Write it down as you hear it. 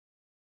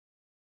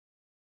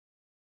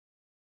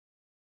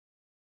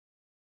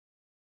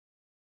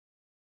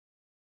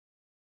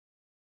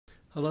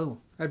Hello.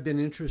 I've been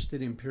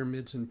interested in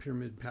pyramids and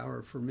pyramid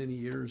power for many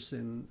years,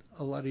 and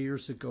a lot of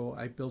years ago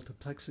I built a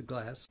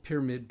plexiglass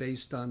pyramid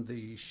based on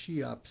the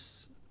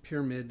Cheops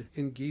pyramid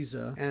in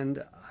Giza,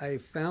 and I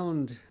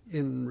found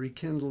in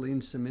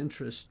rekindling some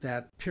interest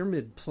that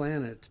Pyramid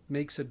Planet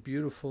makes a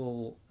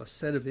beautiful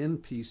set of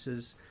end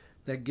pieces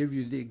that give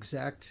you the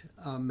exact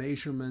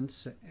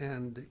measurements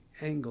and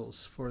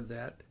angles for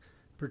that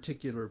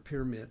particular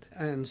pyramid.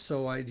 And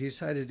so I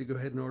decided to go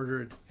ahead and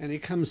order it, and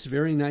it comes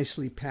very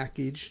nicely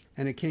packaged,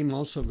 and it came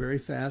also very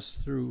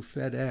fast through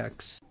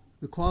FedEx.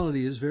 The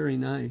quality is very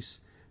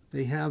nice.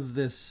 They have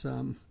this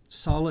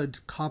solid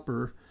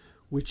copper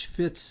which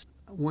fits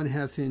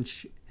 1/2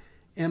 inch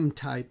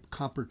M-type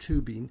copper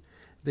tubing.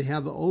 They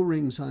have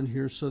O-rings on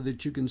here so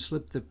that you can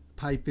slip the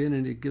pipe in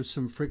and it gives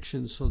some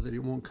friction so that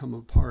it won't come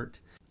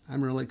apart.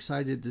 I'm really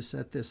excited to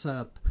set this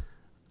up.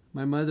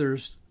 My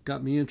mother's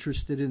got me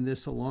interested in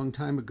this a long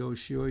time ago.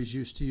 She always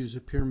used to use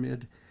a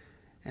pyramid,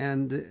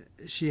 and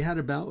she had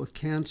a bout with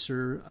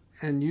cancer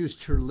and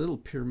used her little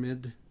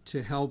pyramid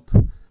to help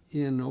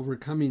in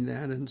overcoming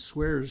that, and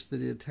swears that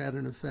it had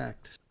an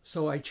effect.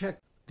 So I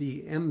checked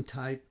the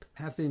M-type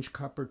 1/2 inch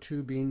copper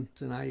tubing,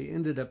 and I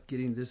ended up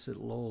getting this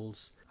at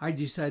Lowe's. I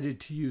decided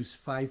to use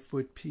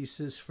 5-foot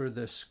pieces for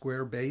the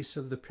square base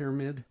of the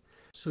pyramid.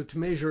 So to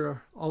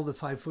measure all the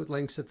 5-foot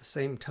lengths at the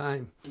same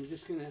time, I'm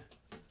just going to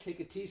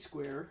take a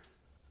T-square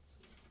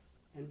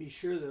and be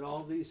sure that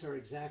all these are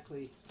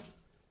exactly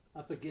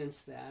up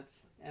against that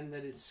and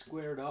that it's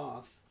squared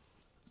off.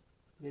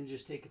 Then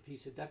just take a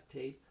piece of duct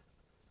tape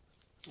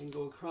and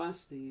go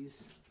across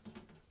these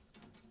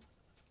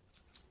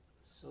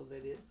so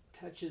that it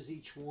touches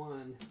each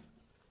one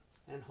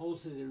and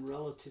holds it in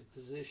relative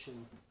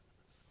position.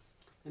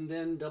 And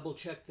then double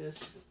check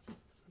this.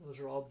 Those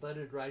are all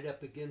butted right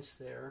up against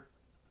there.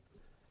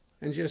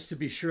 And just to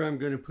be sure, I'm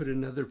going to put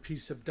another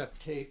piece of duct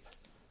tape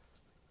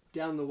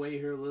down the way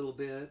here a little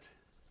bit,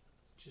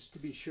 just to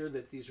be sure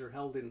that these are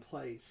held in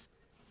place.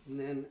 And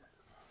then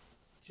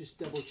just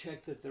double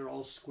check that they're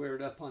all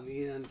squared up on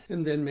the end.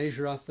 And then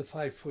measure off the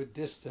 5-foot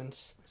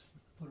distance.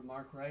 Put a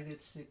mark right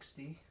at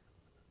 60.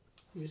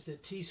 Use the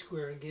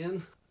T-square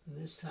again.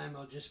 And this time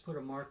I'll just put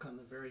a mark on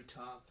the very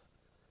top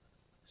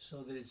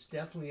so that it's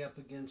definitely up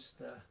against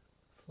the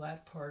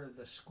flat part of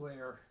the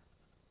square.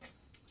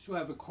 So I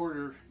have a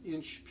 1/4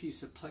 inch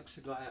piece of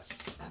plexiglass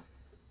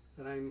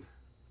that I'm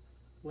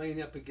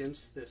laying up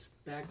against this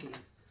backing,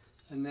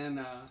 and then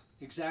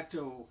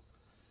X-Acto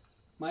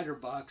miter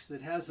box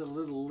that has a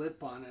little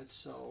lip on it,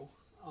 so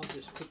I'll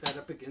just put that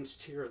up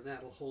against here and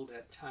that'll hold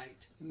that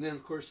tight. And then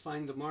of course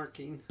find the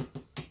marking,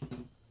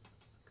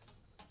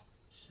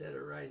 set it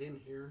right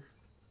in here.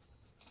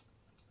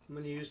 I'm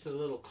going to use the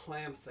little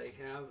clamp they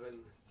have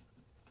and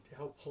to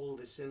help hold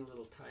this in a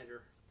little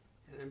tighter.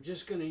 And I'm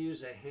just going to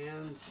use a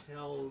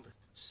handheld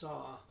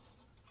saw,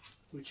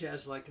 which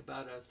has like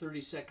about a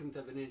 32nd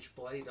of an inch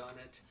blade on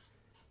it.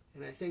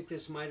 And I think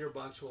this miter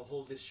box will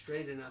hold this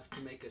straight enough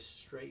to make a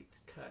straight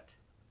cut.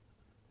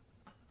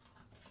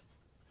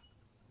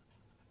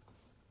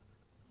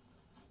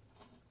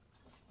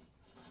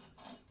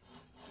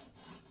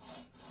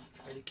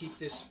 Try to keep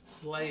this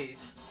blade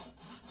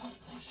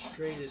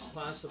straight as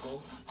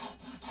possible.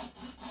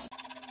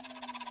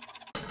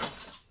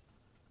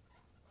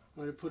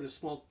 I'm going to put a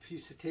small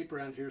piece of tape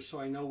around here so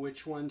I know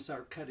which ones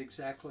are cut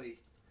exactly.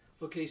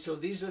 Okay, so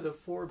these are the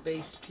 4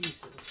 base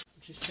pieces.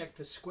 Just check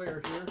the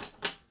square here.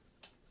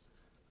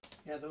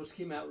 Yeah, those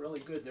came out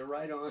really good. They're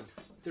right on.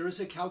 There is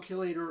a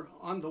calculator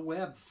on the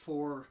web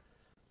for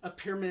a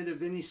pyramid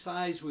of any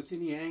size with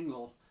any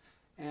angle,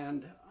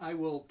 and I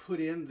will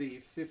put in the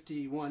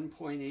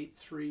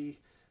 51.83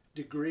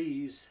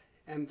 degrees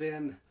and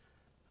then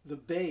the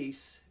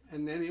base,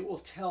 and then it will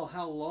tell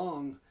how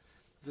long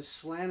the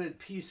slanted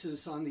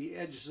pieces on the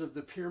edges of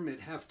the pyramid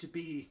have to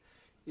be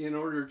in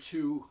order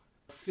to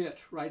fit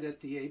right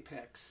at the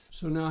apex.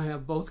 So now I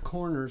have both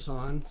corners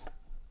on.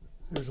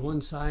 There's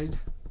one side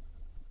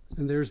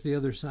and there's the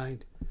other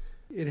side.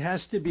 It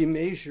has to be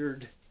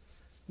measured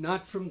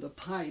not from the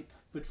pipe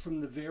but from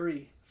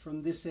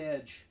this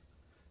edge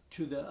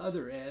to the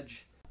other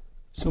edge.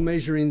 So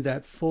measuring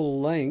that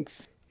full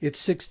length, it's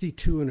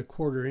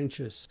 62¼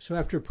 inches. So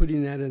after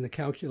putting that in the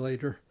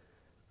calculator,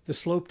 the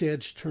sloped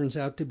edge turns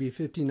out to be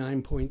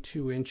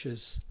 59.2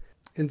 inches,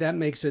 and that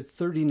makes it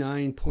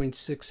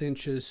 39.6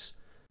 inches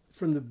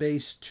from the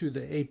base to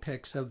the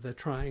apex of the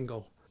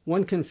triangle.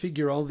 One can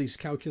figure all these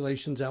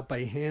calculations out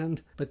by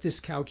hand, but this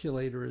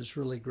calculator is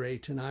really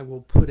great, and I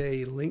will put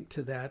a link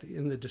to that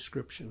in the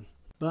description.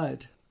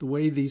 But the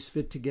way these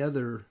fit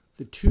together,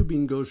 the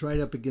tubing goes right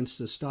up against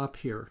the stop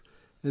here,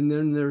 and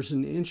then there's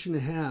 1.5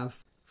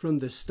 inches from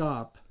the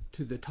stop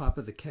to the top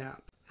of the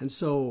cap. And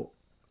so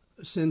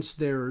since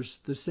there's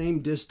the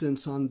same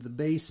distance on the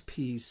base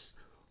piece,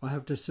 I'll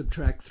have to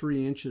subtract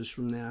 3 inches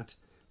from that,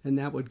 and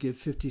that would give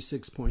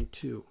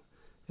 56.2.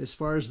 As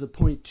far as the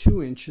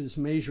 0.2 inches,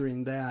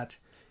 measuring that,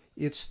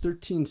 it's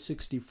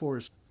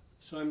 13/64.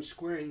 So I'm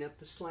squaring up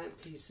the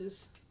slant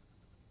pieces.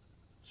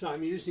 So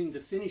I'm using the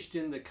finished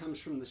end that comes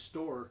from the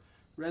store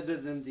rather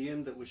than the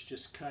end that was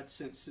just cut,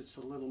 since it's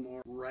a little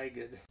more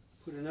ragged.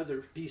 Put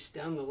another piece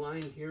down the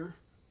line here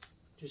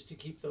just to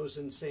keep those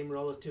in the same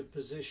relative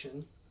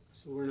position.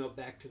 So we're now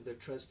back to the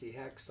trusty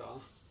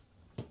hacksaw.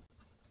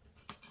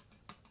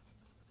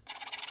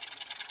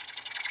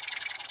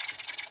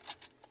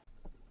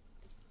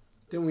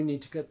 Then we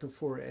need to cut the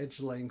 4 edge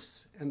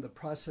lengths, and the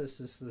process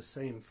is the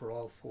same for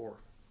all 4.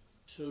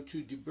 So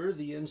to deburr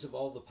the ends of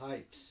all the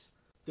pipes,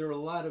 there are a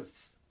lot of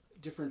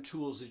different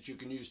tools that you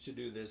can use to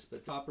do this,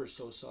 but the copper's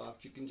so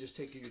soft you can just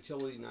take a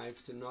utility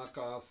knife to knock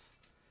off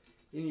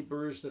any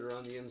burrs that are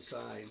on the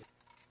inside.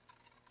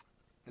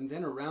 And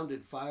then a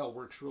rounded file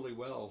works really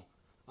well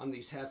on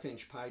these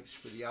 1/2-inch pipes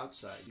for the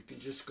outside. You can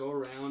just go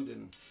around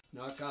and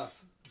knock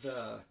off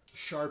the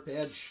sharp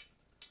edge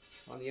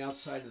on the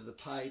outside of the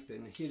pipe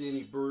and hit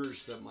any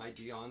burrs that might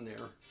be on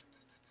there.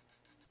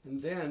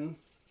 And then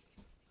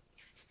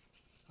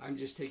I'm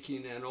just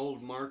taking an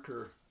old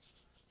marker,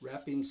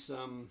 wrapping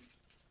some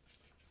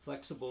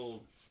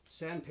flexible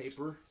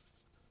sandpaper,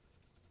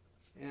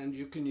 and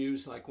you can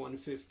use like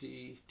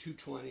 150,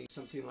 220,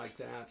 something like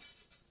that,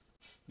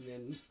 and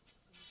then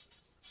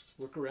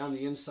work around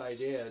the inside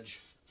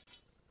edge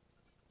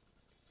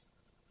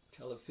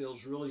till it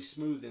feels really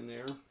smooth in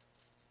there.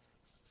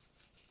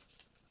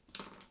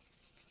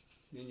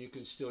 Then you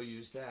can still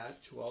use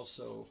that to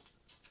also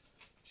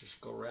just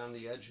go around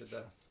the edge of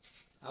the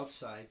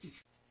outside.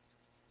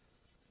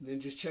 And then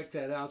just check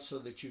that out so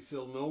that you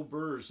feel no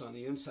burrs on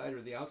the inside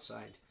or the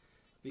outside,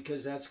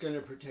 because that's going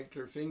to protect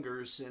your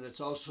fingers, and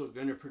it's also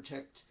going to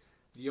protect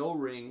the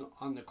O-ring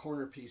on the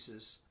corner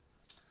pieces.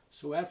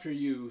 So after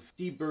you've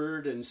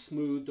deburred and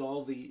smoothed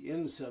all the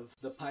ends of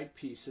the pipe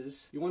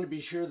pieces, you want to be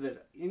sure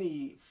that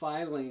any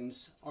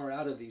filings are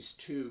out of these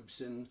tubes.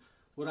 And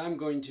what I'm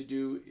going to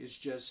do is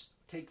just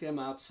take them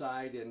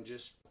outside and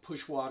just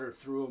push water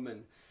through them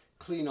and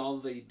clean all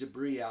the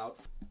debris out.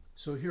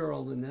 So here are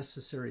all the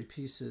necessary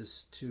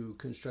pieces to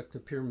construct the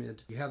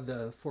pyramid. You have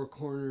the 4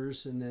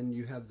 corners, and then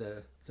you have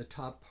the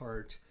top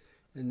part,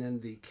 and then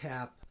the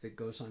cap that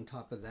goes on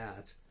top of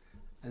that.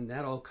 And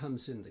that all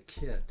comes in the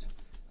kit.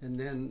 And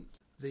then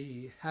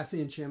the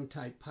 1/2-inch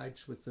M-type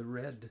pipes with the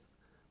red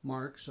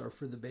marks are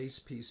for the base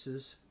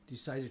pieces.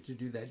 Decided to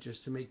do that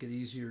just to make it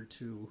easier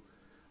to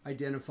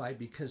identify,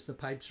 because the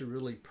pipes are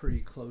really pretty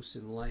close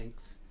in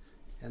length.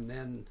 And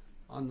then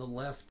on the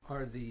left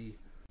are the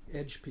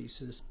edge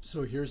pieces.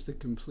 So here's the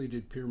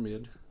completed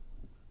pyramid.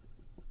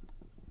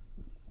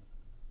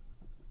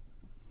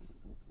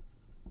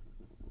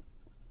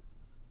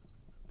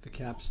 The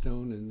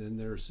capstone, and then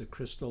there's a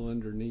crystal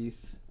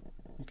underneath.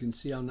 You can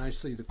see how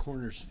nicely the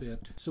corners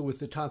fit. So with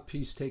the top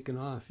piece taken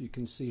off, you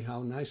can see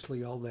how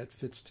nicely all that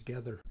fits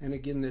together. And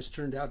again, this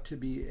turned out to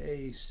be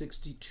a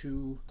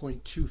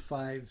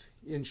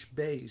 62.25-inch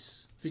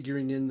base,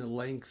 figuring in the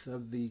length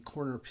of the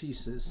corner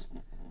pieces.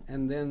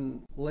 And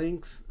then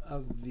length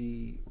of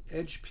the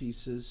edge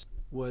pieces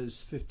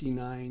was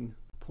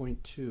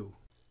 59.2.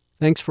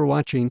 Thanks for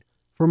watching.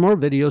 For more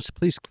videos,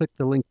 please click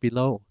the link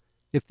below.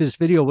 If this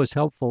video was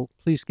helpful,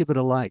 please give it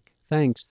a like. Thanks.